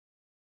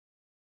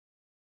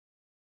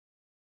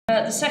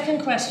The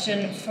second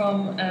question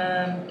from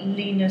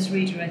Lena's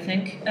reader, I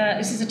think.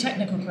 This is a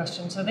technical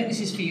question, so I think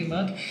this is for you,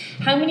 Mark.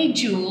 How many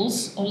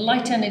joules or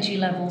light energy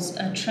levels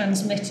are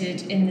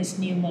transmitted in this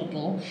new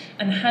model,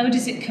 and how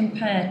does it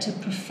compare to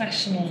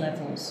professional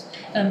levels?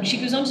 She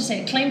goes on to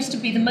say it claims to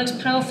be the most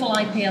powerful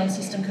IPL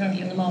system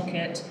currently on the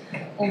market,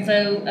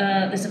 although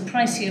there's a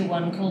pricier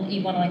one called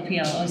E1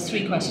 IPL. There's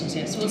three questions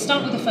here, so we'll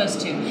start with the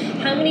first two.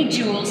 How many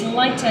joules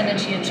light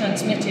energy are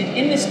transmitted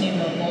in this new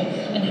model,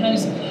 and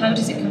how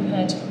does it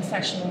compare to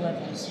professional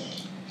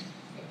levels?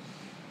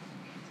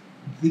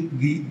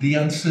 The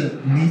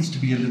answer needs to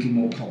be a little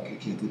more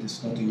complicated.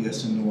 It's not a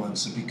yes or no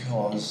answer,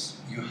 because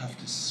you have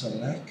to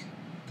select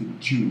the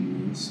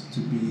joules to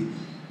be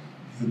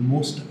the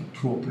most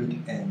appropriate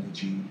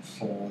energy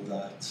for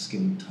that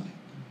skin type.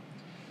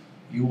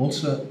 You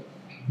also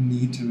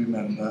need to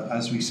remember,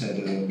 as we said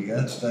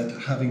earlier,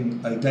 that having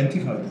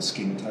identified the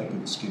skin type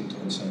with the skin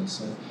tone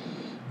sensor,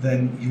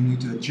 then you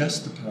need to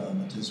adjust the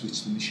parameters,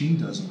 which the machine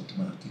does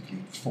automatically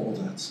for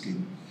that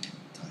skin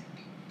type.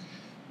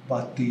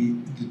 But the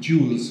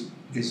joules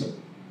is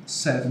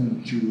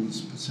 7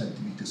 joules per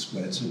centimetre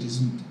squared, so it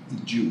isn't the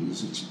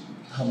joules, it's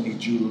how many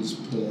joules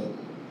per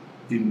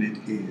unit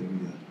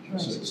area.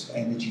 Right. So it's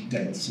energy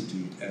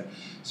density,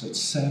 so it's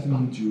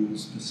 7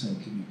 joules per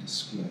centimetre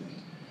squared.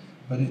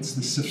 But it's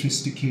the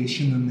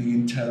sophistication and the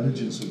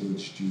intelligence of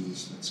those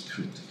joules that's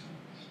critical.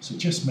 So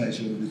just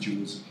measuring the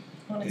joules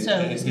on its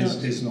own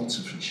is not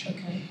sufficient.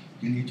 Okay.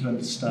 You need to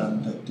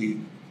understand that the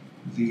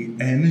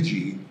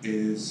energy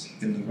is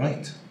in the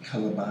right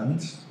colour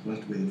band,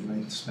 right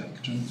wavelength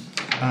spectrum,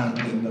 and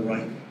in the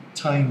right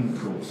time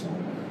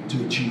profile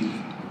to achieve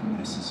the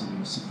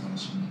necessary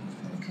suppression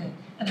of hair. Okay.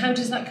 And how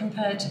does that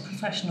compare to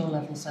professional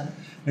levels then?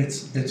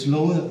 It's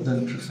lower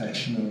than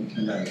professional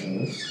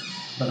levels,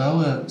 but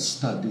our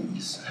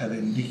studies have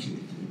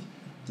indicated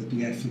that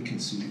the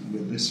efficacy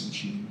with this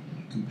machine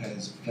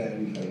compares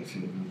very, very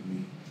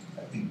favourably.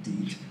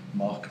 Indeed,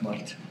 Mark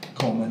might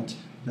comment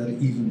that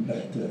even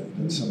better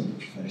than some of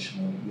the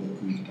professional work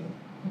we've done.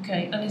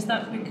 Okay, and is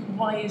that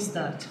why is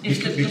that?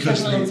 If the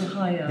professional levels are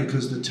higher?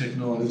 Because the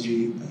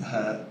technology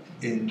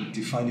in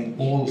defining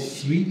all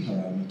 3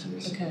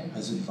 parameters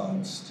has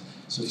advanced.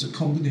 So it's a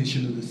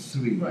combination of the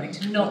 3.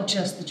 Right, not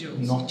just the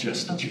joules. Not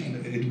just the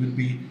joules. It would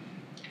be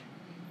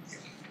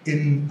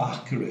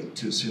inaccurate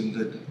to assume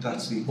that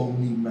that's the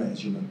only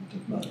measurement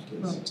that matters.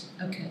 Right,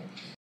 okay.